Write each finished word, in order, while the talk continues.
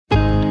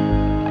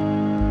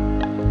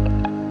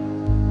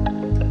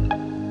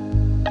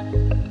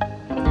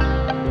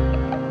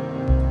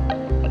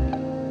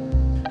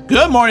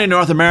Good morning,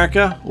 North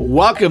America.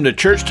 Welcome to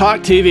Church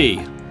Talk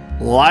TV.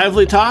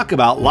 Lively talk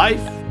about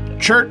life,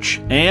 church,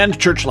 and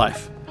church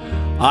life.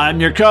 I'm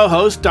your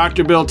co-host,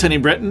 Dr. Bill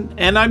Tenney-Britton,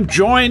 and I'm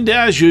joined,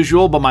 as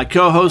usual, by my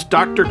co-host,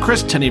 Dr.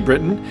 Kris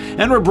Tenney-Britton,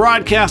 and we're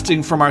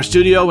broadcasting from our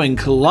studio in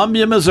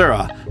Columbia,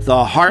 Missouri,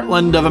 the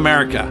heartland of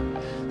America.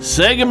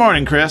 Say good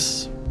morning,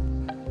 Kris.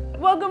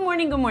 Well, good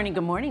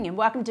morning, and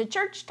welcome to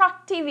Church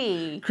Talk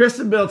TV. Kris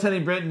and Bill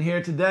Tenney-Britton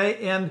here today,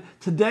 and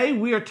today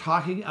we are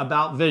talking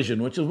about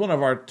vision, which is one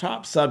of our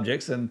top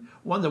subjects and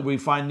one that we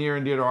find near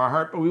and dear to our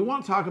heart, but we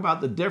want to talk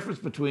about the difference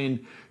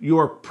between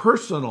your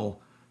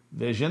personal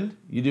vision.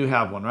 You do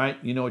have one, right?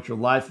 You know what your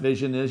life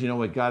vision is, you know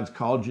what God's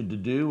called you to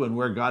do and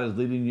where God is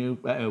leading you.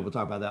 We'll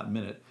talk about that in a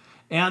minute.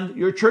 And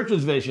your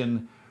church's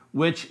vision,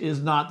 which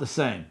is not the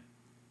same.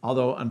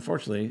 Although,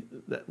 unfortunately,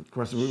 of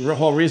course, the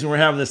whole reason we're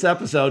having this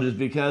episode is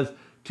because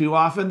too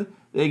often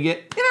they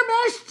get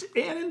intermeshed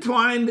and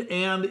entwined,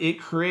 and it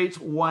creates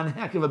one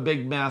heck of a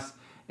big mess.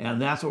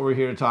 And that's what we're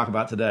here to talk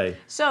about today.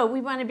 So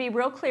we want to be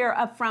real clear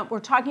up front. We're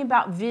talking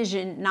about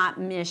vision, not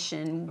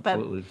mission.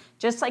 Absolutely. But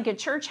just like a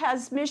church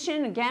has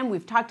mission, again,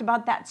 we've talked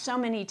about that so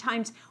many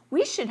times,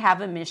 we should have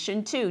a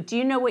mission too. Do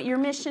you know what your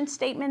mission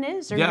statement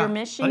is, or your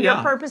mission, your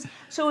purpose?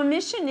 So a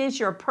mission is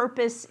your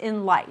purpose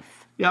in life.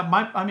 Yeah,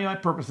 my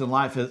purpose in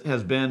life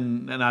has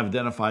been, and I've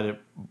identified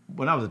it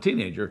when I was a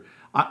teenager,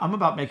 I'm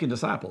about making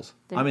disciples.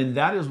 I mean,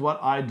 that is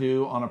what I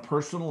do on a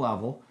personal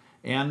level,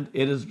 and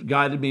it has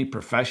guided me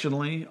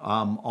professionally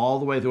all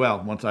the way through.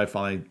 Well, once I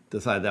finally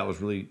decided I was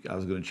going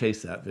to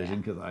chase that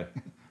vision, because I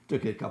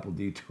took a couple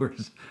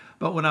detours.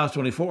 But when I was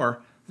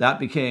 24,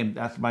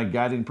 that's my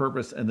guiding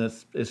purpose, and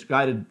it's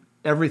guided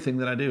everything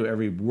that I do.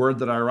 Every word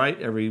that I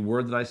write, every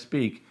word that I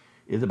speak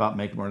is about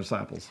making more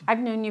disciples. I've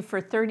known you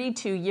for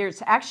 32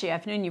 years. Actually,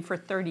 I've known you for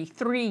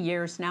 33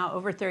 years now,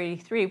 over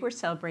 33. We're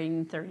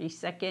celebrating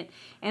 32nd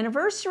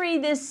anniversary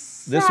this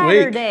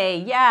Saturday.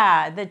 Week.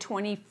 Yeah, the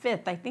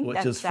 25th. I think Which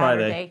that's is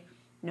Saturday. Friday.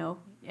 No,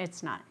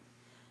 it's not.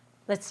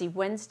 Let's see,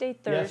 Wednesday,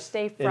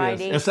 Thursday, yes,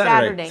 Friday, it's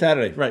Saturday.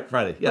 Saturday, right,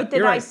 Friday. Yep, what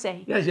did I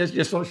say? Yes,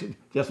 just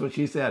what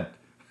she said.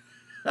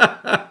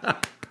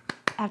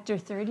 After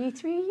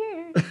 33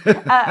 years.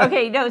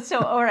 Okay, no, so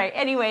all right.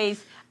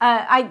 Anyways,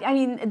 I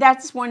mean,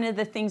 that's one of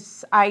the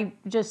things I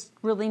just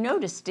really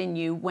noticed in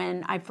you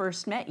when I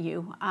first met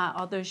you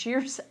all those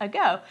years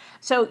ago.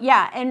 So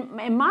yeah,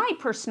 and my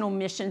personal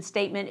mission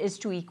statement is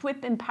to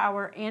equip,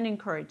 empower, and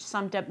encourage,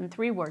 summed up in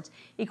 3 words: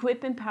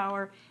 equip,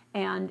 empower,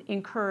 and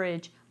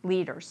encourage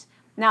leaders.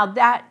 Now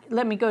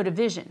let me go to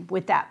vision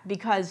with that,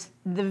 because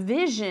the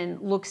vision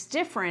looks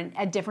different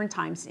at different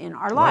times in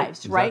our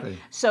lives, exactly. right?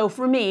 So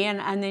for me,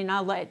 and then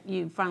I'll let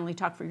you finally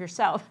talk for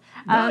yourself.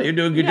 No, you're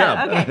doing a good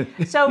job.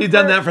 Okay. So you've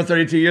done that for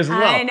 32 years as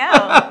well. I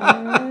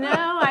know.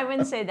 No, I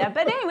wouldn't say that.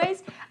 But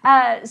anyways,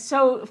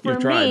 so for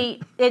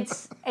me,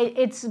 it's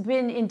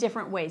been in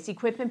different ways: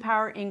 equip,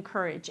 empower,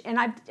 encourage, and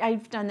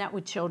I've done that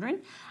with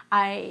children.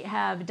 I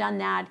have done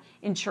that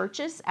in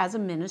churches as a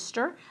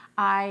minister.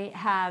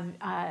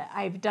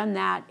 I've done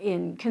that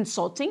in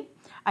consulting.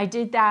 I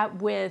did that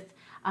with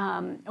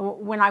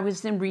when I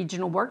was in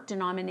regional work,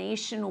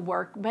 denominational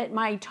work. But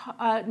my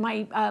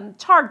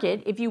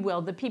target, if you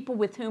will, the people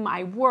with whom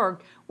I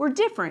worked, were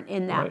different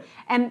in that. Right.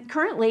 And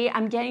currently,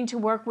 I'm getting to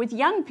work with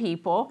young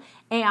people,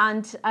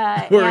 and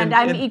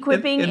I'm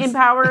equipping,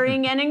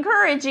 empowering, and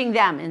encouraging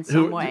them in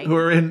some way. Who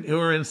are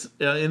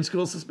in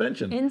school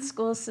suspension. In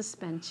school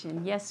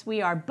suspension, yes,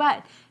 we are.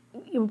 But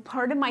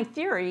part of my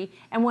theory,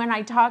 and when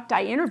I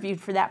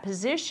interviewed for that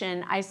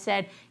position, I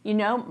said,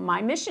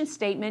 my mission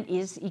statement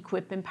is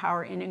equip,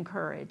 empower, and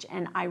encourage.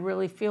 And I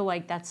really feel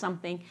like that's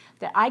something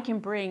that I can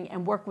bring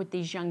and work with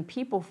these young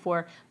people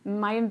for.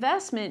 My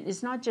investment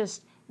is not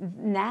just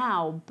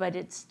now, but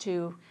it's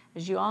to,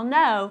 as you all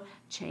know,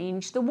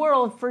 change the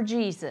world for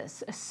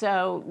Jesus.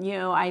 So,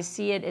 I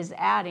see it as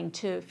adding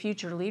to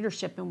future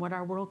leadership and what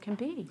our world can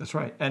be. That's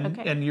right.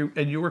 And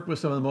you work with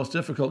some of the most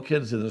difficult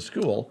kids in the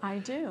school. I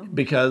do.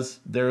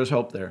 Because there is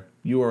hope there.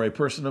 You are a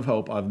person of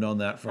hope. I've known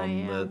that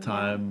from the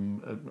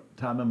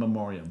time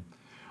immemorial.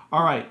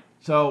 All right.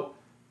 So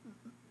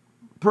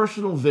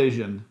personal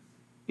vision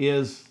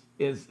is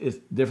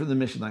different than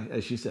mission,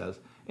 as she says.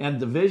 And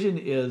the vision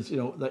is,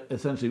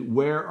 essentially,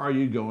 where are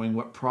you going?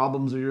 What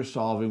problems are you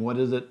solving? What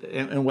is it,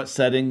 and what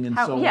setting, and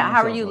so on. Yeah,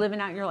 how are you living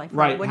out your life?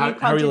 Right. What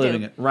how are you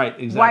living it? Right,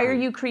 exactly. Why are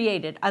you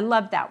created? I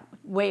love that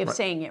way of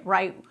saying it,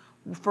 right?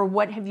 For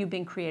what have you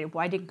been created?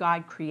 Why did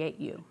God create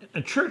you?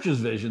 A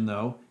church's vision,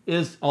 though,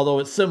 is, although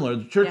it's similar,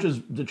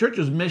 the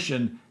church's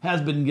mission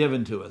has been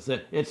given to us.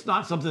 It's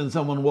not something that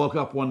someone woke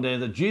up one day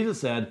that Jesus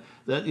said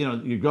that,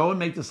 you go and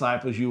make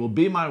disciples, you will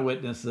be my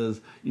witnesses,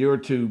 you're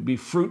to be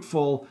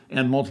fruitful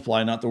and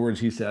multiply, not the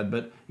words he said,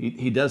 but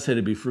he does say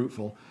to be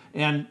fruitful.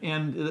 And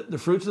the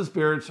fruits of the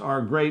spirits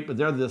are great, but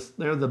they're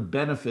the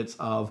benefits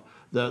of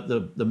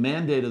the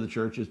mandate of the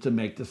church is to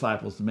make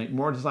disciples, to make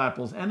more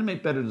disciples and to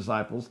make better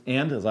disciples.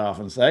 And as I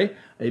often say,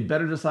 a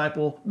better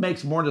disciple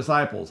makes more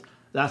disciples.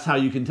 that's how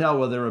you can tell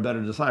whether they're a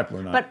better disciple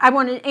or not. But I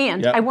want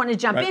to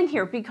jump in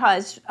here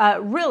because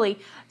really,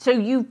 so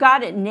you've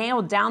got it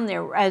nailed down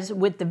there as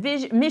with the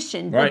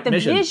mission. But the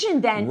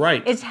vision then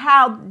is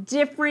how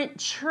different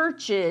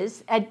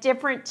churches at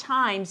different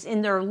times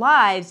in their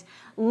lives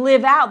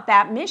live out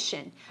that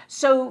mission.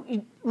 So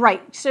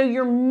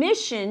your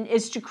mission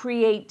is to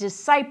create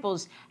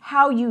disciples.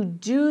 How you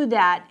do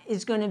that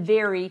is going to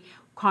vary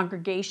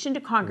congregation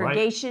to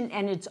congregation,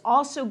 and it's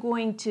also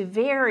going to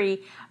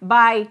vary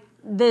by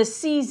the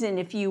season,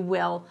 if you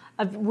will,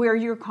 of where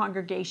your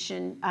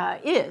congregation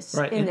is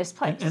in this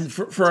place. And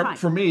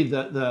for me,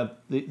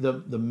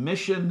 the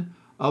mission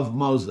of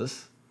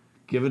Moses,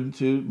 given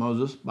to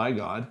Moses by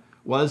God,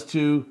 was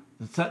to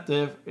set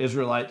the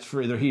Israelites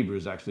free, the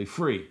Hebrews actually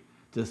free,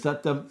 to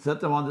set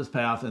them on this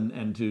path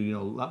and to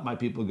let my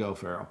people go,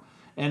 Pharaoh.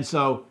 And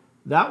so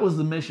that was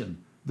the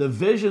mission. The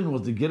vision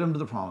was to get them to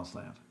the promised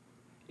land.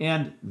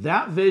 And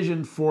that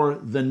vision for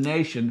the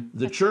nation,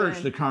 the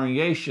church, the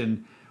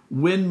congregation,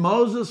 when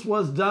Moses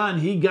was done,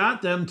 he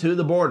got them to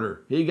the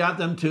border. He got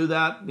them to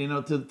that,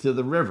 to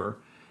the river.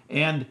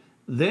 And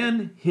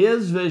then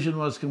his vision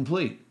was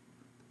complete.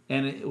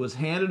 And it was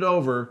handed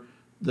over.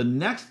 The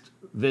next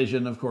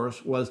vision, of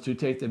course, was to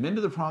take them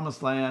into the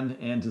promised land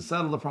and to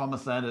settle the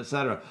promised land,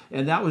 etc.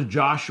 And that was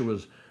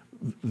Joshua's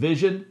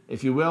vision,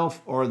 if you will,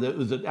 try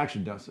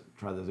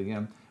this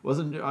again. It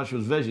wasn't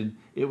Joshua's vision.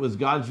 It was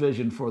God's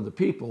vision for the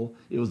people.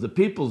 It was the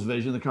people's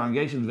vision, the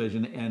congregation's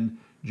vision, and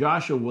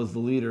Joshua was the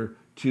leader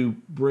to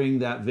bring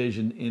that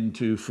vision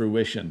into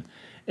fruition.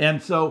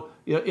 And so,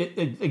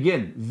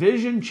 again,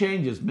 vision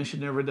changes, mission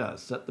never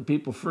does. Set the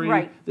people free.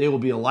 Right. They will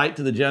be a light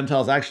to the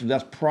Gentiles. Actually,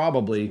 that's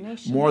probably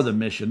more the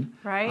mission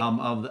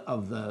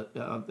of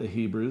the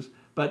Hebrews.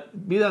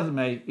 But be that as it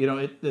may,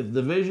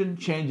 the vision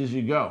changes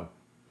you go.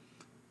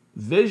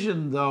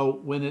 Vision,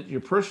 though, when it's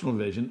your personal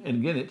vision, and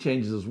again, it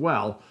changes as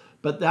well,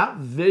 but that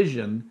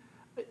vision,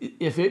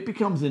 if it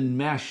becomes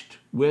enmeshed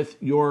with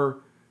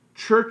your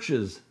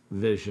church's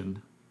vision,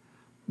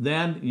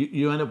 then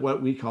you end up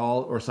what we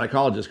call, or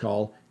psychologists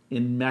call,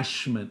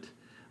 enmeshment.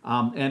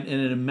 And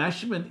an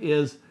enmeshment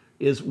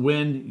is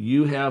when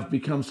you have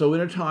become so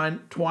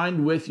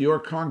intertwined with your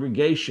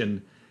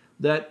congregation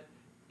that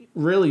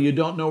really you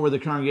don't know where the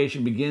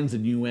congregation begins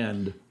and you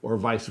end, or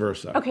vice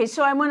versa. Okay,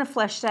 so I want to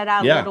flesh that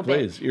out a little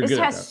bit. You're this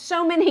has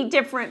so many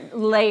different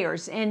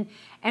layers, and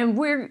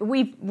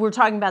we were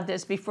talking about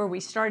this before we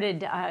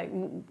started,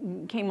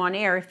 came on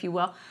air, if you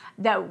will,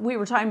 that we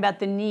were talking about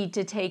the need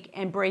to take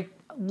and break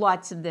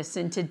lots of this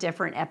into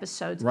different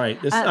episodes. Right.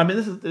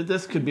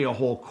 This could be a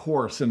whole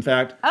course. In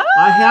fact,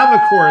 I have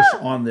a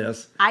course on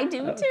this. I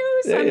do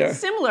too.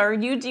 Similar.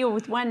 You deal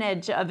with one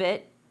edge of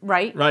it.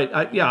 Right. Right.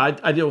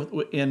 I deal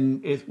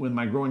with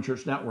my Growing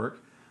Church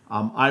Network.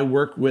 I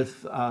work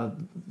with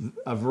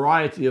a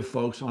variety of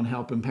folks on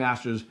helping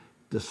pastors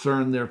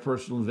discern their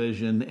personal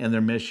vision and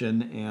their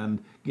mission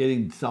and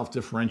getting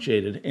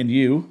self-differentiated. And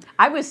you?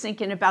 I was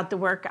thinking about the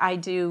work I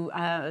do,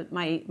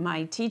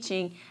 my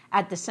teaching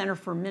at the Center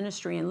for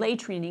Ministry and Lay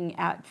Training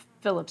at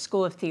Phillips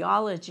School of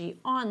Theology,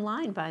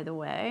 online, by the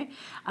way.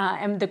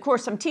 And the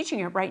course I'm teaching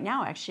it right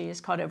now actually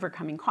is called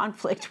Overcoming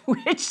Conflict,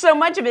 which so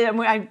much of it,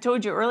 I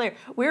told you earlier,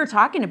 we were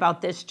talking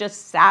about this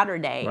just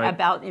Saturday,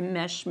 about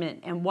enmeshment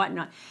and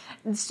whatnot.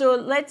 So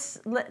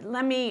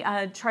let me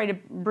try to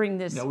bring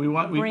this in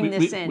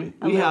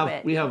a little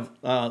bit. We have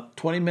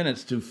 20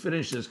 minutes to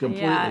finish this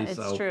completely. Yeah,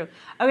 it's true.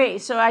 Okay,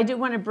 so I do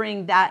want to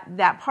bring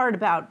that part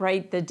about,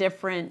 the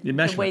different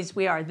the ways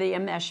we are, the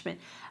enmeshment.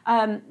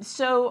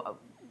 So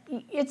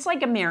it's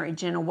like a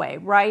marriage in a way,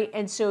 right?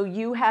 And so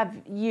you have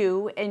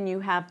you and you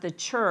have the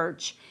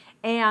church,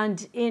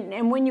 and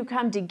when you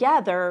come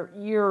together,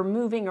 you're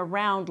moving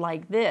around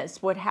like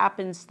this. What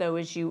happens though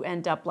is you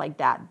end up like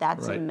that.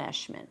 That's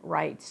enmeshment,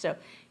 right? So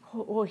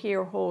hole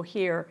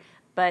here,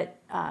 but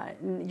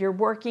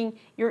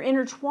you're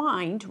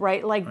intertwined,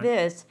 right? Like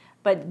this,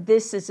 but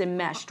this is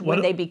enmeshed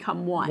when they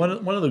become one.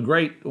 One of the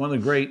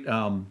great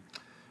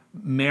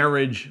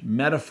marriage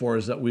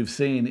metaphors that we've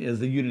seen is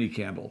the unity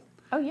candle.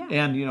 Oh, yeah.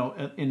 And,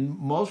 in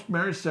most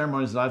marriage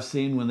ceremonies that I've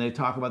seen, when they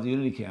talk about the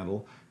unity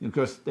candle, of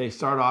course, they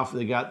start off,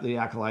 they got the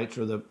acolytes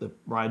or the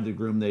bride, the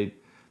groom,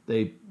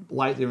 they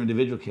light their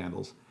individual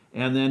candles.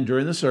 And then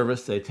during the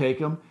service, they take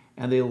them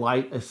and they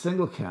light a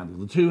single candle.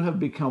 The two have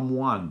become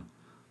one.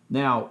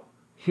 Now,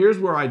 here's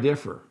where I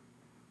differ.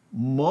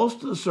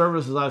 Most of the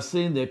services I've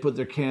seen, they put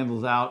their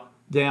candles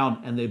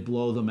down and they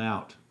blow them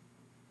out.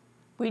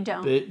 We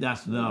don't. We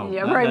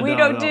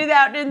don't do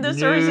that in the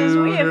services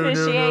we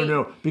officiate.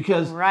 No.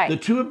 Because the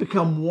two have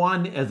become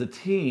one as a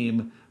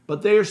team,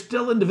 but they are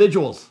still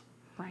individuals.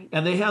 Right.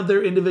 And they have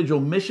their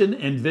individual mission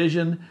and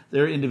vision,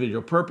 their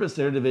individual purpose,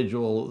 their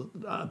individual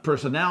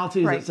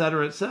personalities, et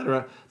cetera, et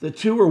cetera. The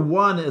two are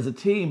one as a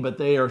team, but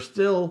they are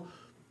still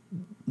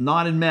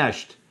not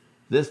enmeshed.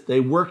 They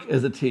work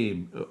as a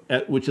team,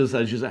 which is,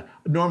 as you say,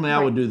 normally I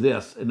would do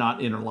this and not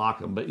interlock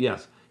them, but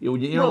yes. When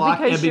you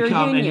interlock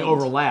and you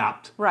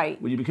overlapped.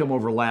 Right. When you become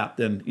overlapped,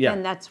 then yeah.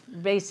 And that's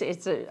basically,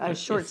 it's a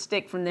short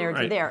stick from there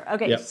to there.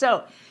 Okay,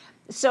 so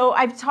So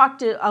I've talked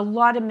to a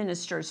lot of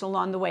ministers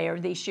along the way over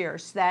these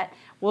years that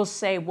will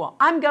say, well,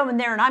 I'm going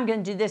there and I'm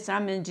going to do this and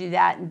I'm going to do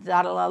that and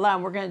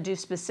and we're going to do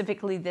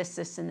specifically this,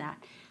 this, and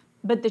that.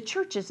 But the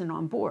church isn't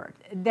on board.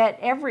 That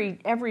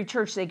every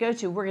church they go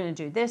to, we're going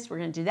to do this, we're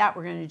going to do that,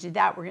 we're going to do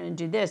that, we're going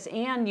to do this.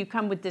 And you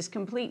come with this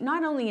complete,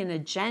 not only an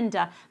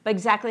agenda, but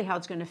exactly how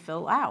it's going to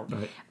fill out.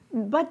 Right.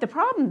 But the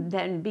problem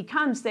then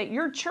becomes that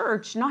your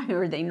church, not only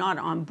are they not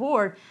on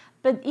board,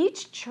 but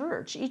each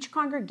church, each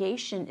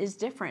congregation is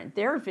different.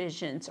 Their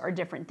visions are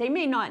different. They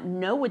may not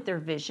know what their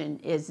vision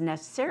is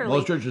necessarily.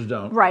 Most churches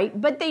don't.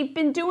 Right. But they've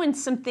been doing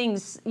some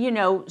things,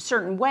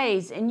 certain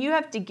ways, and you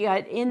have to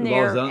get in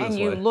there and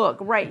you look.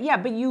 Right. Yeah.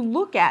 But you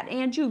look at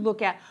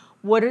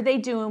what are they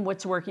doing,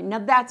 what's working. Now,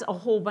 that's a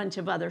whole bunch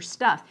of other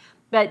stuff.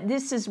 But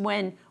this is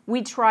when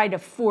we try to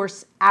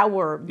force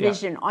our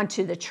vision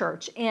onto the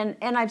church. And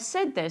I've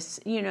said this,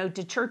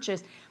 to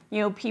churches.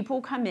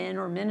 People come in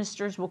or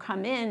ministers will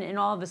come in and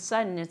all of a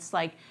sudden it's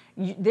like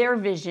their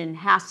vision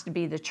has to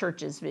be the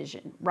church's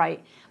vision,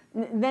 right?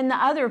 Then the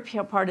other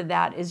part of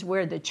that is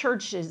where the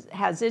church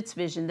has its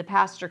vision. The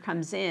pastor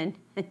comes in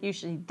and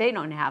usually they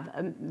don't have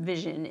a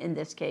vision in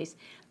this case.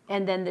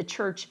 And then the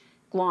church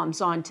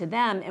gloms onto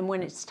them. And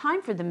when it's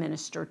time for the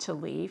minister to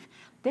leave,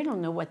 they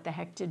don't know what the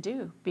heck to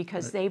do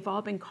because they've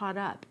all been caught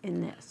up in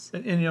this.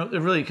 And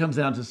it really comes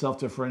down to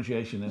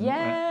self-differentiation. And,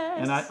 yes.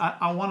 And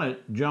I want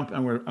to jump,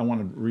 and I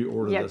want to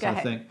reorder this, I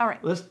think. All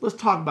right. Let's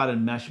talk about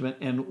enmeshment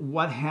and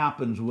what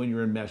happens when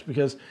you're enmeshed.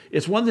 Because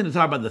it's one thing to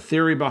talk about the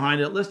theory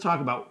behind it. Let's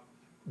talk about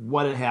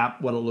what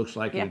it looks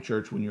like in a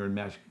church when you're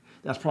enmeshed.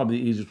 That's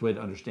probably the easiest way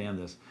to understand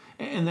this.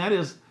 And that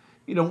is,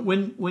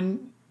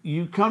 when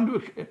you come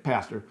to a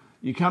pastor,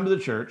 you come to the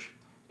church,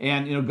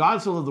 and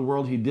God so loved the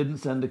world, he didn't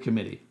send a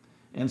committee.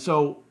 And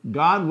so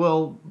God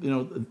will,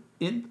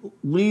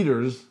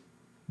 leaders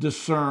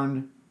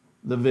discern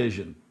the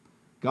vision.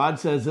 God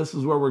says this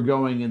is where we're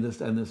going and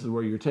this is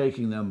where you're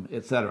taking them,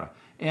 etc.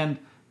 And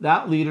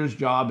that leader's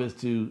job is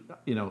to,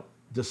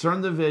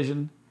 discern the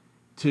vision,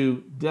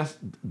 to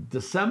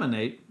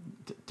disseminate,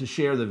 to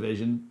share the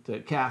vision, to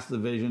cast the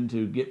vision,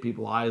 to get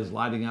people's eyes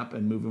lighting up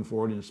and moving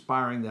forward,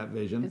 inspiring that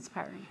vision.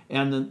 Inspiring.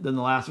 And then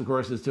the last, of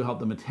course, is to help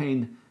them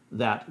attain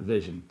that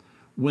vision.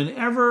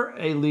 Whenever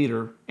any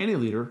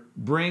leader,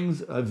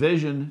 brings a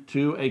vision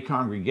to a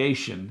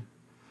congregation,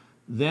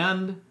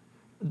 then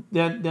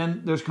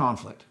there's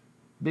conflict.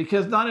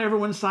 Because not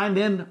everyone signed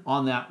in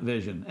on that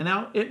vision. And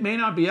now, it may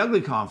not be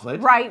ugly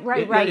conflict. Right.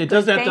 It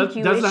doesn't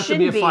have to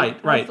be a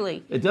fight. Right.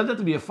 Hopefully. It doesn't have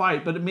to be a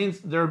fight, but it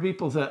means there are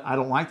people that, I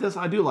don't like this,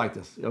 I do like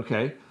this.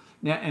 Okay?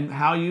 Now, and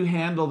how you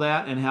handle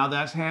that and how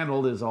that's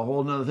handled is a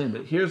whole other thing.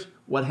 But here's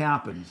what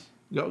happens.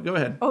 Go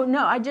ahead. Oh,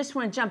 no, I just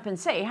want to jump and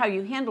say how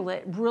you handle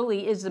it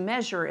really is the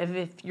measure of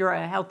if you're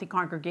a healthy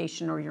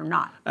congregation or you're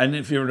not. And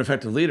if you're an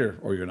effective leader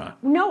or you're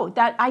not. No,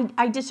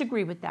 I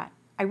disagree with that.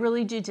 I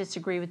really do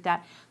disagree with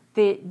that.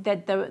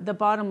 The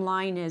bottom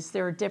line is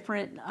there are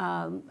different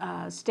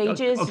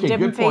stages,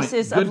 different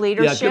phases of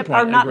leadership,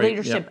 or not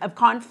leadership, of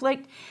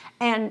conflict.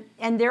 And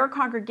there are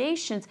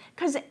congregations,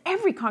 because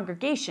every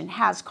congregation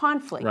has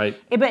conflict. Right.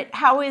 But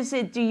how is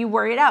it, do you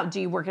work it out? Do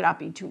you work it out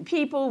between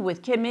people,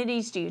 with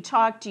committees? Do you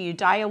talk? Do you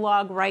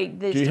dialogue, right?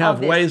 Do you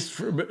have ways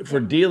for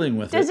dealing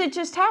with it? Does it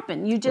just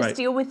happen? You just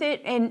deal with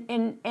it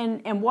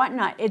and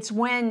whatnot. It's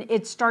when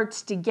it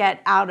starts to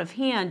get out of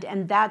hand,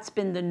 and that's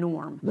been the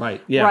norm.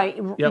 Right, yeah. Right.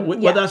 Yeah.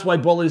 Well, that's why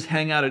bullies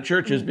hang out at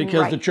churches,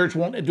 because the church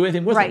won't do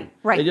anything with them.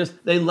 Right.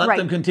 They let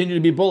them continue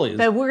to be bullies.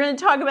 But we're going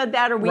to talk about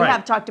that, or we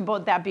have talked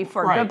about that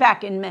before. Go back.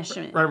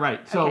 Enmeshment.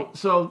 Right.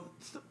 So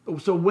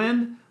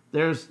when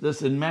there's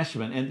this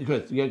enmeshment, and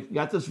because you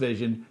got this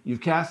vision, you've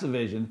cast a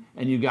vision,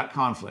 and you've got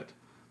conflict.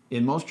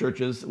 In most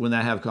churches, when they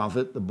have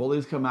conflict, the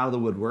bullies come out of the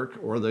woodwork,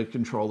 or the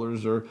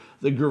controllers, or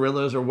the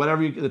guerrillas, or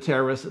whatever, the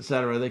terrorists,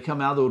 etc. They come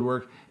out of the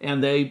woodwork,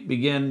 and they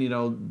begin,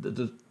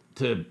 to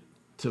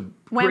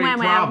create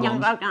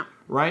problems.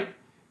 Right?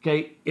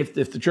 Okay. If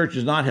the church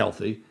is not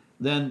healthy,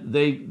 then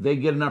they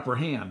get an upper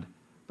hand.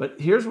 But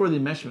here's where the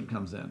enmeshment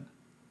comes in.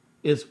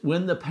 Is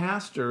when the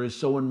pastor is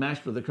so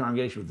enmeshed with the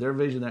congregation, with their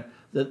vision,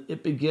 that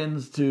it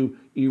begins to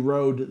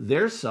erode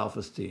their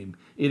self-esteem.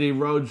 It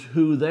erodes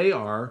who they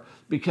are,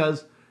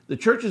 because the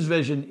church's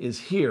vision is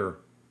here,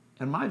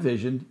 and my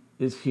vision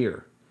is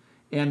here.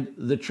 And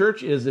the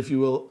church is, if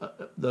you will,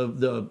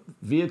 the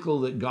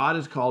vehicle that God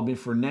has called me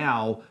for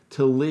now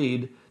to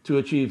lead, to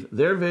achieve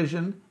their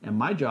vision, and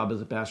my job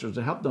as a pastor is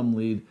to help them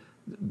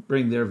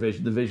bring their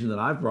vision, the vision that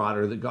I've brought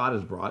or that God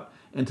has brought,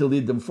 and to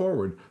lead them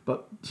forward.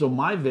 But so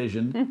my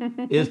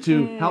vision is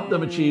to help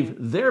them achieve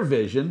their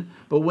vision.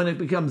 But when it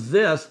becomes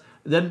this,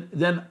 then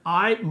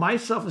my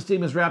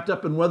self-esteem is wrapped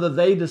up in whether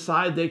they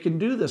decide they can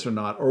do this or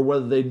not, or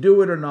whether they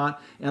do it or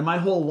not, and my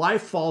whole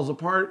life falls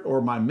apart,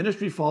 or my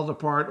ministry falls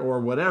apart, or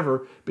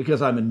whatever,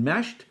 because I'm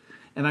enmeshed,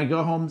 and I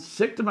go home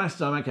sick to my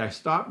stomach. I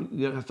stop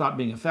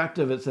being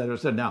effective,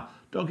 etc. Now,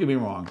 don't get me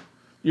wrong,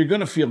 you're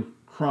going to feel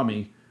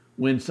crummy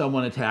when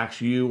someone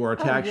attacks you or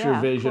attacks your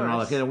vision. And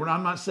all that.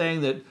 I'm not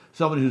saying that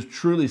someone who's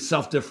truly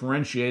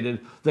self-differentiated,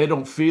 they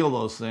don't feel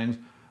those things,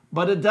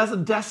 but it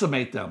doesn't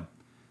decimate them.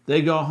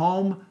 They go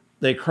home,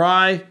 they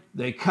cry,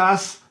 they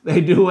cuss,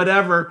 they do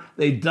whatever.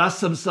 They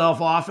dust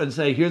themselves off and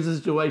say, here's the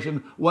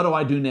situation. What do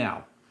I do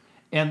now?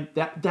 And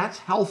that's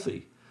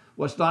healthy.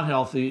 What's not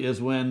healthy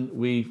is when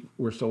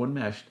we're so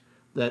enmeshed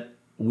that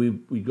we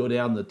go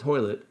down the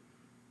toilet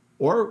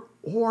or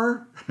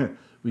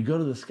we go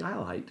to the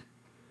skylight,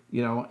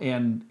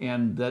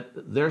 and that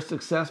their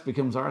success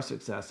becomes our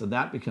success, and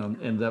that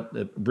ends up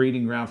the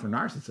breeding ground for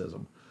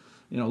narcissism,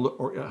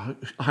 or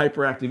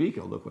hyperactive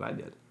ego. Look what I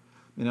did.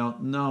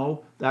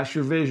 No, that's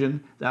your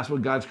vision. That's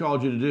what God's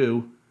called you to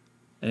do.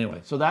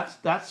 Anyway, so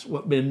that's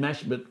what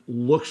enmeshment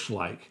looks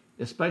like,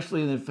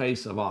 especially in the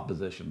face of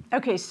opposition.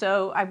 Okay,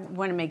 so I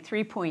want to make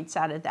 3 points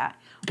out of that.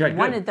 Okay,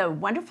 One good. of the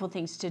wonderful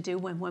things to do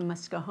when one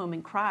must go home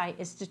and cry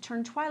is to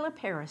turn Twyla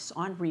Paris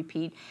on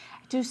repeat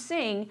to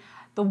sing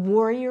 "The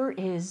Warrior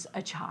is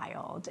a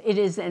Child." It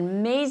is an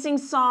amazing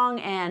song,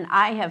 and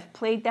I have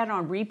played that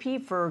on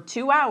repeat for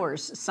 2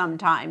 hours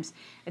sometimes.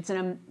 It's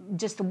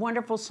just a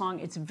wonderful song.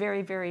 It's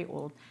very, very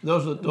old.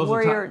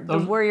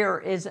 The Warrior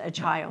is a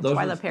Child,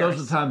 Twyla Paris.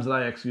 Those are the times that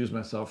I excuse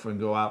myself and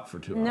go out for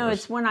 2 hours. No,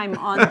 it's when I'm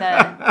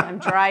I'm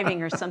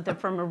driving or something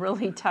from a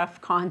really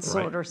tough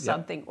consult or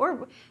something. Yep.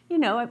 Or,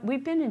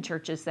 we've been in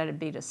churches that have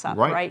beat us up,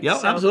 right? Yeah,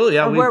 absolutely.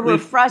 Yeah, or we're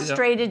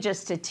frustrated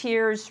just to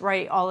tears,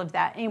 right? All of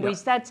that.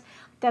 Anyways, that's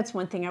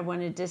one thing I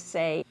wanted to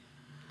say.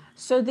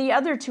 So the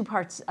other 2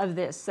 parts of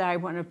this that I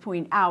want to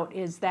point out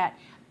is that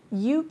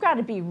you've got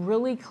to be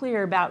really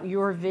clear about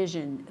your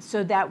vision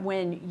so that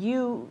when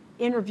you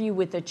interview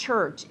with a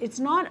church, it's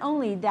not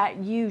only that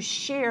you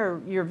share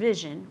your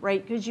vision,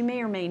 right? Because you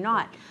may or may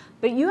not,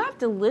 but you have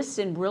to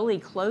listen really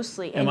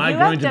closely. And you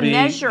have to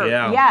measure.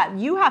 Yeah,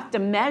 you have to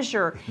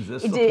measure. Is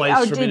this the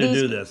place for me to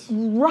do this?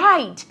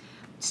 Right.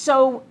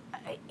 So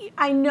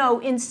I know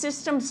in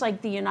systems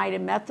like the United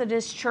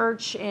Methodist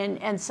Church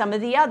and some of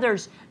the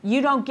others,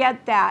 you don't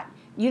get that.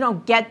 You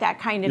don't get that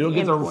kind of input.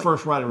 You don't get the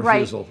first right of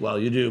refusal. Right. Well,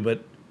 you do,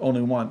 but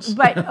only once.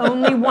 But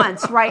only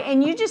once, right?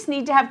 And you just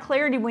need to have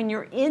clarity when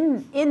you're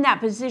in that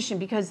position,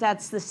 because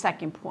that's the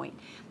second point.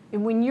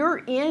 When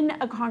you're in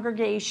a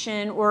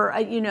congregation or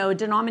a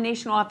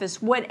denominational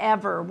office,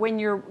 whatever, when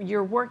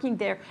you're working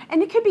there,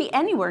 and it could be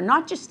anywhere,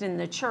 not just in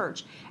the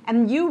church,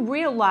 and you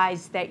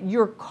realize that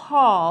your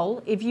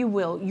call, if you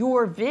will,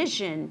 your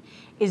vision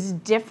is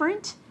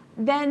different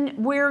than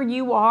where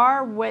you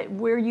are,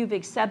 where you've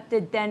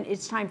accepted, then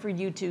it's time for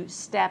you to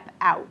step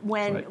out.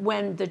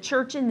 When the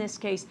church, in this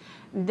case,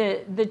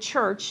 the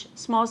church,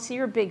 small c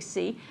or big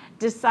C,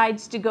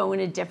 decides to go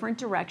in a different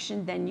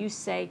direction, then you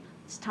say,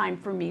 it's time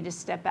for me to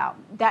step out.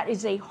 That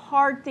is a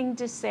hard thing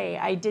to say.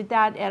 I did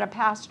that at a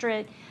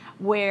pastorate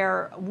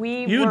where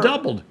You had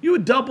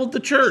doubled the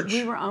church.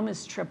 We were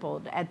almost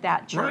tripled at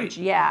that church. Right.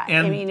 Yeah.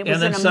 And, it was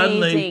then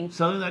amazing.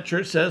 Suddenly that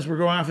church says we're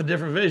going off a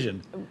different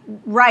vision.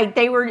 Right.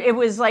 It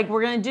was like,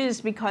 we're going to do this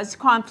because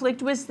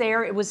conflict was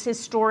there. It was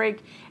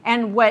historic.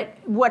 And what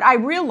I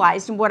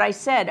realized and what I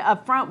said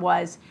up front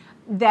was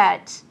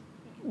that,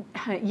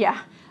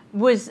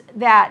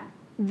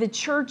 the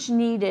church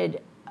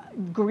needed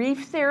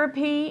grief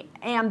therapy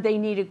and they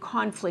needed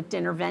conflict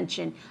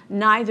intervention,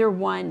 neither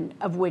one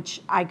of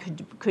which I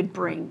could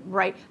bring,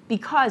 right?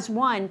 Because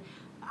one,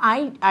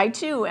 I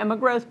too am a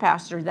growth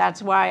pastor.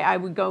 That's why I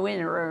would go in,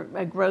 or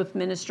a growth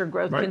minister,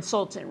 growth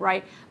consultant,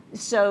 right?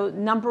 So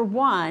number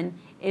one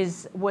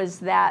was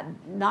that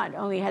not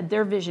only had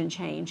their vision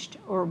changed,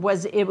 or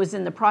was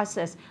in the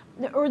process,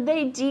 or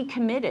they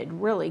decommitted,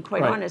 really,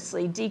 quite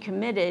honestly,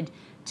 decommitted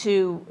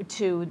to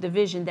the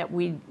vision that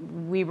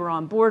we were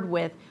on board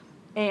with.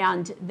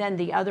 And then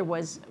the other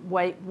was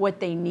what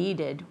they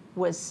needed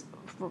was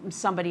from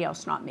somebody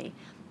else, not me.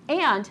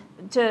 And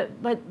to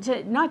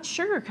not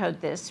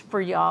sugarcoat this for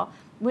y'all,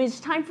 when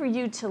it's time for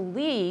you to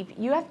leave,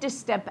 you have to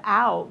step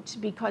out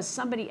because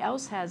somebody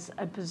else has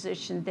a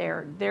position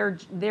there.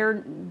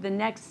 The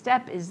next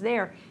step is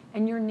there,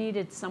 and you're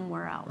needed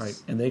somewhere else.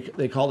 Right, and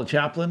they called a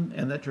chaplain,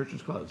 and that church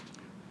was closed.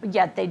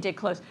 Yeah, they did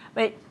close.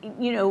 But,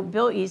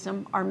 Bill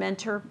Easom, our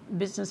mentor,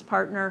 business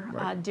partner,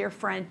 dear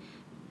friend,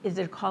 is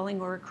it a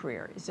calling or a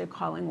career? Is it a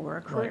calling or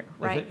a career,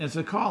 right? If it's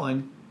a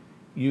calling,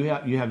 you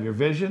have your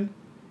vision,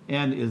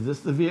 and is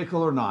this the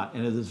vehicle or not?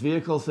 And if this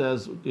vehicle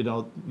says,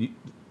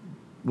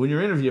 when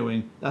you're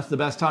interviewing, that's the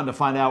best time to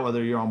find out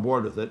whether you're on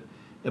board with it.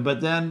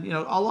 But then,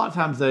 a lot of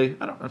times let's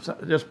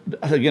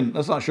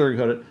not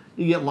sugarcoat it,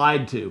 you get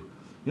lied to.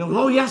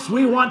 Oh yes,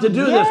 we want to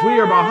do this. We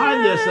are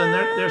behind this, and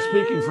they're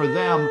speaking for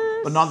them,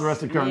 but not the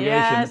rest of the congregation.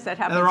 Yes, that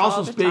happens and they're also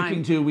all the speaking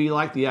time. to, we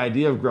like the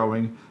idea of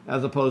growing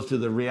as opposed to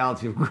the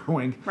reality of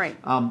growing. Right.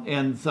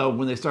 And so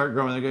when they start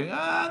growing, they're going,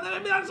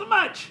 maybe not so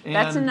much. And,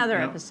 that's another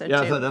episode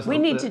too. We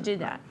need to do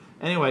that.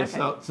 Anyway,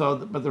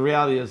 but the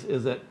reality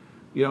is that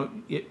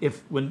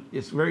when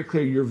it's very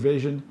clear your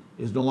vision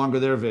is no longer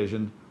their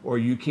vision, or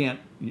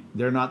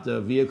they're not the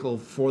vehicle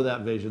for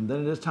that vision,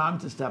 then it is time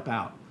to step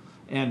out.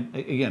 And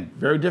again,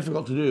 very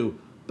difficult to do,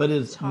 but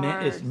it's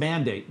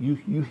mandate.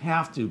 You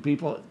have to.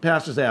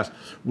 Pastors ask,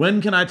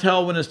 when can I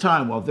tell when it's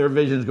time? Well, if their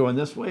vision is going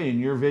this way and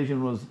your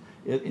vision was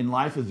in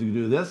life is to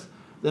do this,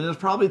 then it's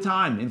probably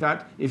time. In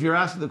fact, if you're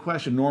asking the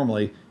question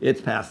normally,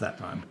 it's past that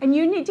time. And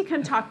you need to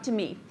come talk to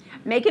me.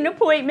 Make an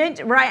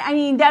appointment, right? I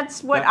mean,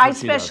 that's what I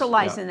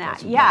specialize in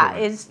that. Yeah,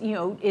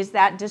 is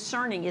that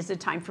discerning? Is it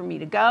time for me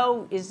to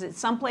go? Is it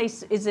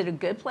someplace? Is it a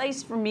good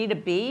place for me to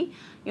be?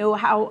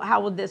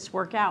 How will this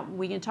work out?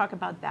 We can talk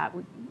about that.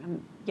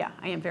 Yeah,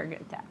 I am very good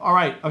at that. All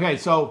right. Okay,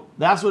 so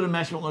that's what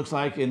enmeshment looks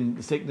like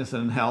in sickness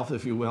and in health,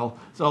 if you will.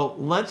 So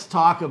let's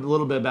talk a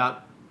little bit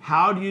about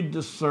how do you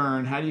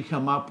discern, how do you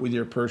come up with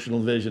your personal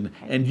vision?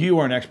 Okay. And you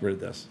are an expert at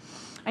this.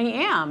 I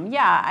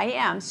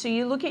am. So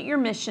you look at your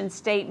mission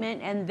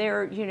statement and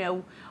there,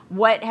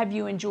 what have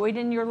you enjoyed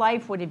in your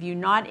life? What have you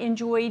not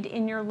enjoyed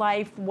in your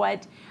life?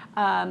 What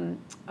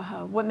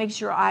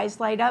makes your eyes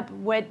light up?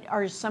 What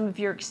are some of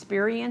your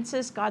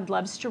experiences? God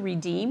loves to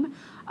redeem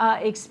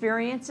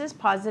experiences,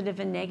 positive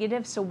and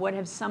negative. So what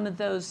have some of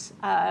those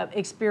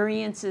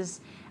experiences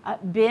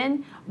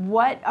been?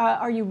 What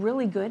are you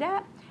really good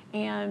at?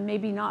 And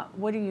maybe not,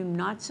 what are you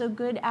not so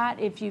good at?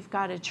 If you've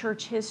got a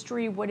church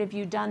history, what have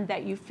you done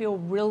that you feel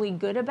really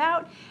good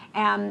about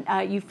and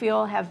you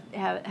feel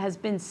has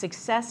been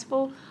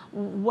successful?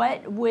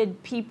 What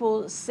would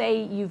people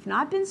say you've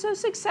not been so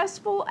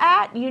successful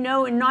at?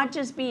 And not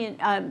just being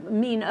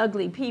mean,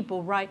 ugly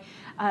people, right?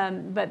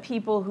 But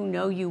people who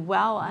know you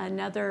well.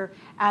 Another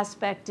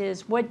aspect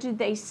is, what do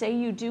they say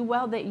you do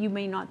well that you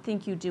may not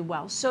think you do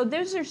well? So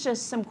those are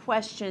just some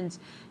questions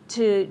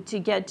to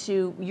get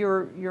to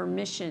your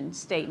mission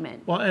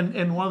statement. Well,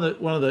 and one of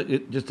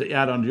the just to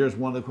add on to yours,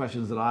 one of the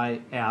questions that I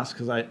ask,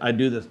 because I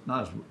do this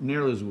not as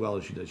nearly as well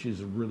as she does. She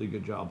does a really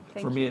good job.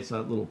 Thank For me, it's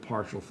a little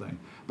partial thing.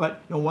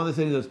 But one of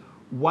the things is,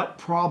 what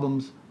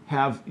problems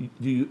have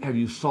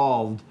you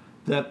solved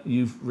that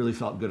you've really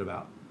felt good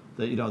about?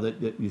 That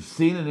that you've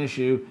seen an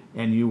issue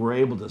and you were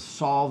able to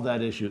solve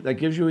that issue. That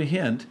gives you a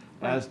hint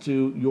as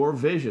to your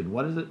vision.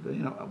 What is it?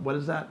 What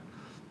is that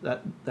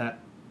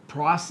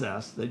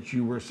process that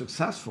you were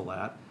successful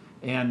at,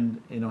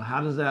 and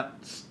how does that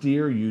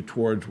steer you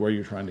towards where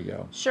you're trying to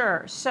go?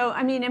 Sure. So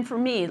and for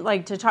me,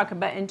 like to talk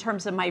about in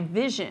terms of my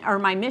vision or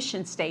my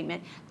mission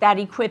statement, that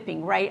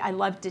equipping, right? I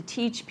love to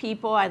teach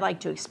people. I like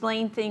to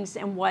explain things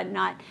and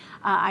whatnot.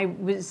 I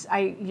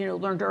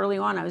learned early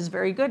on I was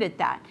very good at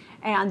that,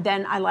 and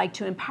then I like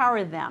to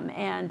empower them.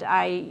 And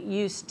I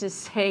used to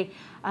say,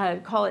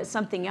 call it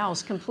something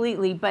else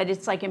completely, but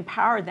it's like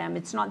empower them.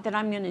 It's not that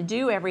I'm going to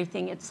do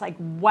everything. It's like,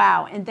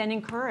 wow. And then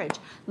encourage.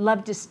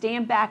 Love to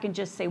stand back and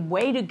just say,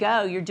 way to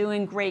go. You're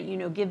doing great.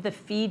 Give the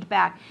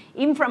feedback.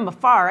 Even from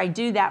afar, I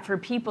do that for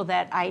people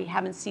that I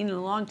haven't seen in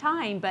a long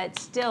time, but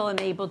still am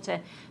able to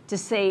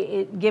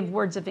say, give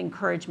words of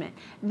encouragement.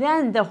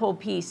 Then the whole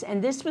piece,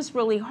 and this was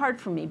really hard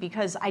for me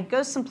because I'd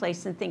go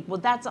someplace and think, well,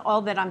 that's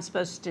all that I'm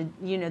supposed to,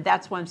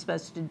 that's what I'm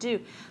supposed to do.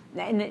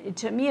 And it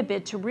took me a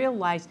bit to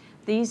realize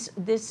this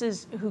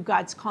is who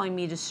God's calling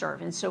me to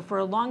serve. And so for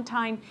a long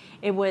time,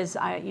 it was,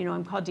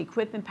 I'm called to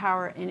equip,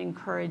 empower, and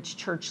encourage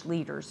church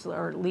leaders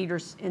or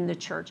leaders in the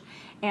church.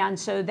 And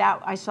so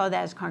that I saw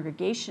that as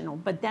congregational.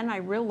 But then I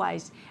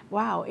realized,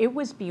 wow, it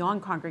was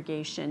beyond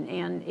congregation.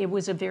 And it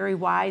was a very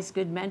wise,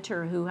 good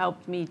mentor who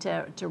helped me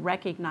to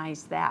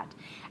recognize that.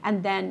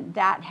 And then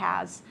that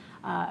has,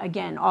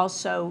 again,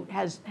 also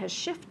has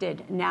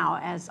shifted now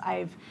as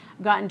I've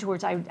gotten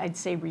towards, I'd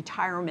say,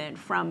 retirement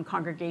from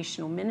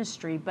congregational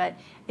ministry, but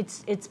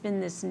it's been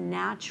this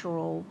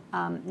natural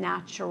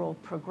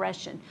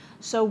progression.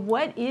 So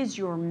what is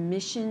your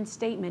mission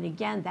statement?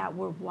 Again, that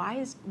word,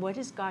 what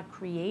has God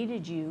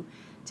created you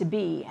to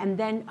be? And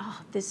then,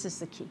 this is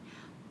the key.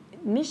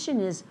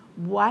 Mission is,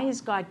 why has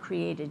God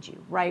created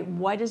you, right?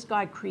 What has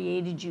God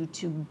created you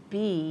to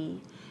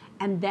be?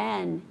 And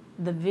then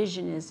the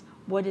vision is,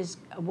 what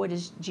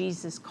is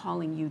Jesus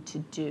calling you to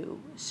do?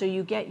 So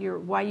you get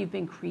why you've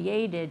been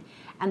created,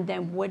 and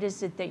then what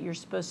is it that you're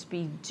supposed to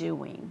be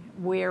doing?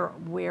 Where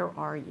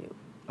are you?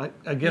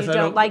 I guess you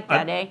don't like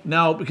that, eh?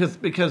 No, because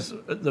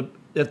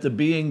if the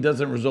being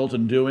doesn't result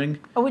in doing.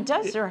 Oh, it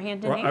does. They're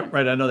hand in hand.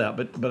 Right, I know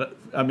that, but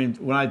I mean,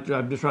 when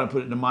I'm just trying to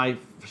put it into my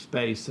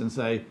space and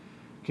say,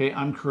 okay,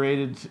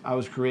 I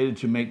was created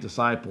to make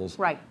disciples.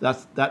 Right.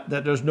 That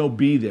there's no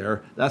be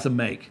there. That's a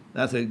make.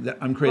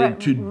 I'm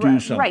created to do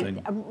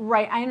something.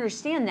 Right. I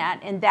understand that,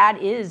 and that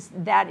is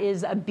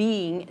a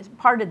being.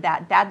 Part of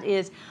that. That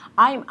is,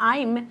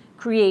 I'm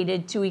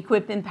created to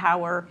equip,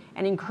 empower,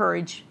 and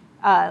encourage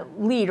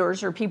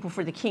leaders or people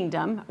for the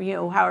kingdom.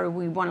 However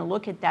we want to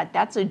look at that.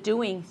 That's a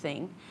doing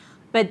thing.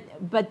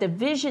 But the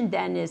vision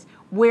then is,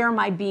 where am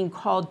I being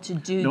called to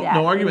do that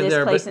no argument in this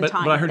there, place but and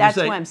time? I heard That's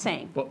you say, what I'm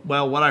saying.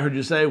 Well, what I heard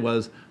you say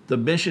was the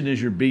mission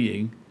is your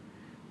being.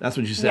 That's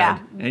what you said. Yeah.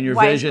 And your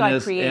Why vision God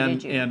is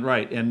created you. and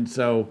right. And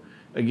so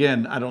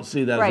again, I don't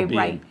see that as a being.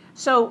 Right.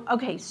 So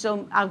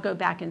I'll go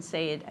back and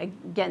say it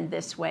again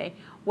this way.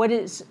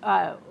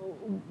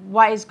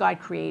 Why has God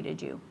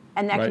created you?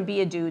 And that can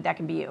be a do, that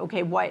can be,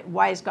 okay,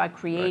 why has God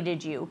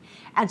created you?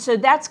 And so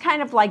that's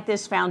kind of like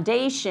this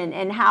foundation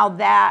and how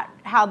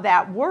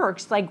that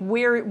works, like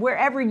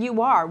wherever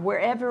you are,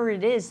 wherever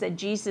it is that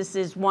Jesus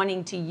is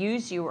wanting to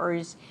use you or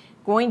is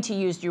going to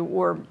use you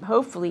or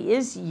hopefully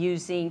is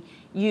using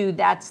you,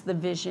 that's the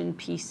vision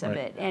piece of Right.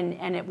 it,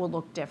 and it will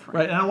look different.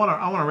 Right, and I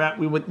want to wrap.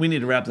 We need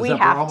to wrap this We up.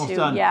 have We're almost to,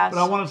 done. yes.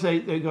 But I want to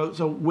say,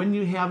 so when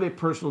you have a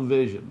personal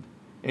vision,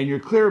 and you're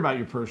clear about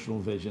your personal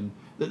vision,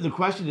 the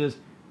question is,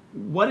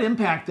 what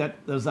impact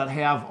does that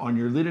have on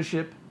your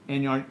leadership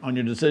and on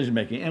your decision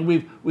making? And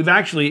we've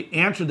actually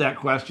answered that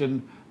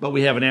question, but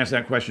we haven't answered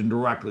that question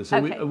directly. So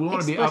Okay, we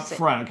want to be explicit.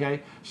 upfront.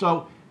 Okay,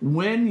 so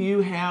when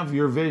you have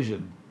your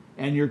vision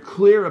and you're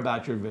clear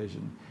about your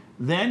vision,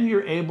 then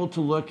you're able to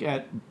look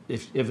at,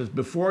 if it's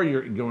before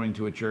you're going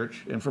to a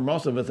church, and for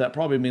most of us that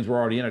probably means we're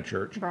already in a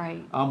church.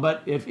 Right.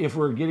 But if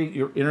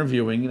you're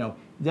interviewing,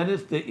 then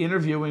it's the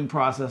interviewing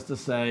process to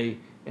say,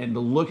 and to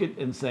look at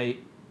and say,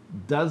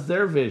 does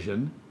their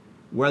vision,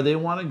 where they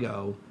want to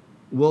go,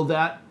 will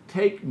that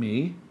take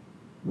me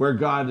where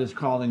God is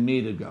calling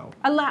me to go?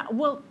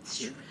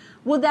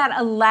 Will that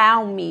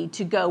allow me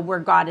to go where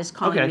God is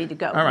calling me to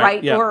go? All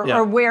right. Yeah,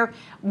 or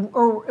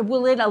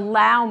will it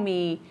allow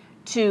me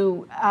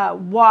to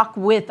walk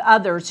with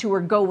others who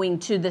are going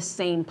to the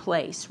same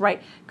place,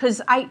 right?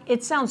 Because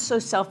it sounds so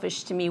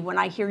selfish to me when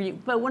I hear you.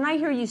 But when I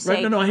hear you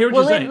say, right, no, I hear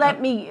what you're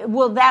saying.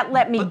 will that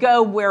let me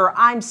go where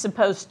I'm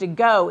supposed to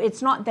go?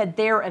 It's not that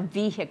they're a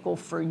vehicle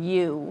for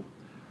you.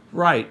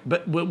 Right,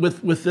 but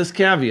with this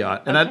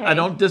caveat, and Okay. I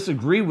don't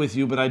disagree with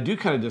you, but I do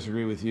kind of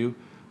disagree with you.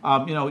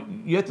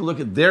 You have to look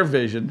at their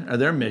vision or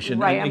their mission.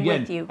 Right, and I'm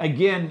again, with you.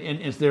 Again,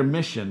 and it's their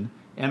mission,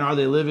 and are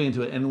they living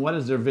into it? And what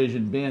has their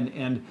vision been?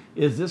 And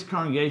is this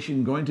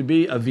congregation going to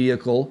be a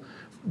vehicle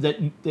that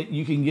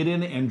you can get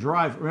in and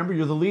drive? Remember,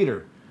 you're the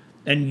leader,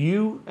 and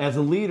you as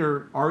a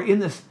leader are in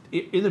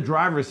the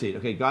driver's seat.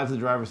 Okay, God's the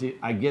driver's seat.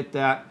 I get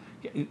that.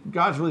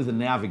 God's really the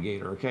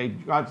navigator, okay?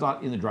 God's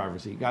not in the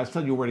driver's seat. God's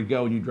telling you where to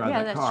go and you drive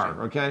that that's car,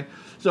 true. okay?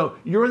 So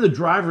you're in the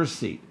driver's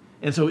seat.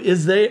 And so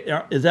is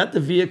that the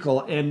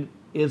vehicle, and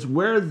is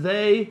where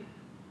they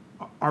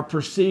are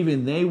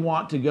perceiving they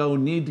want to go,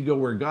 need to go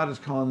where God is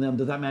calling them,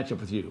 does that match up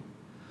with you?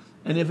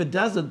 And if it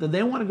doesn't, then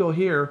they want to go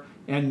here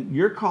and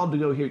you're called to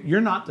go here. You're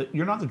not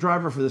the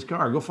driver for this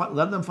car.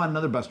 Let them find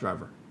another bus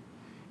driver.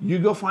 You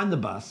go find the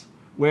bus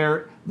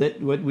when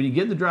you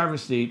get in the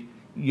driver's seat,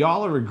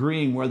 y'all are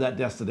agreeing where that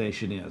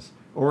destination is,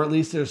 or at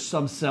least there's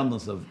some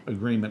semblance of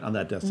agreement on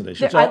that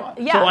destination. They're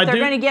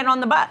going to get on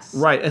the bus.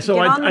 Right, and so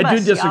I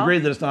do disagree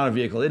y'all. that it's not a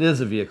vehicle. It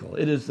is a vehicle.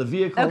 It is the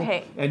vehicle,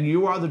 Okay. and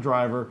you are the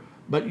driver,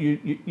 but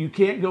you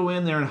can't go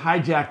in there and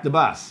hijack the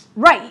bus.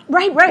 Right.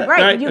 Right,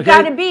 You've okay.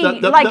 got to be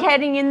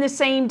heading in the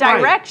same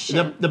direction.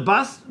 Right.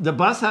 The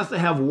bus has to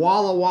have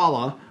Walla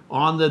Walla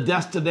on the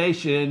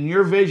destination, and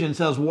your vision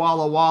says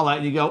Walla Walla,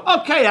 and you go,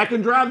 okay, I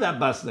can drive that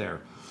bus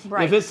there.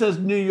 Right. If it says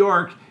New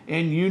York,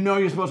 and you know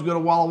you're supposed to go to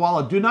Walla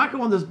Walla, do not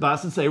go on this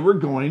bus and say we're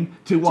going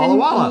to Walla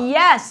Walla.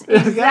 Yes,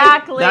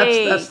 exactly.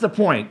 Okay? That's the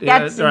point.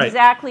 That's right.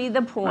 exactly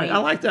the point. Right. I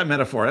like that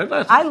metaphor.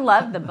 I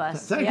love the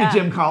bus. Thank you,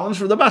 Jim Collins,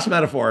 for the bus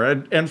metaphor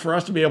and for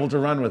us to be able to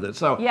run with it.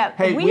 So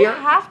hey, we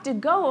have to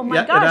go. Oh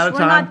my gosh, we're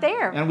not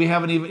there. And we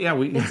haven't even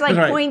It's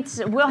like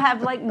points. We'll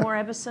have more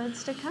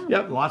episodes to come.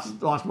 Yep,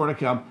 lots more to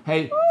come.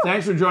 Hey,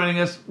 thanks for joining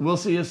us. We'll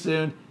see you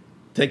soon.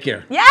 Take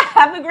care. Yeah,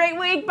 have a great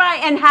week.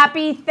 Bye, and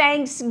happy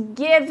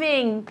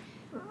Thanksgiving.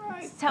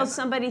 Tell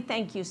somebody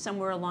thank you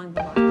somewhere along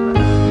the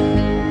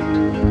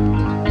line.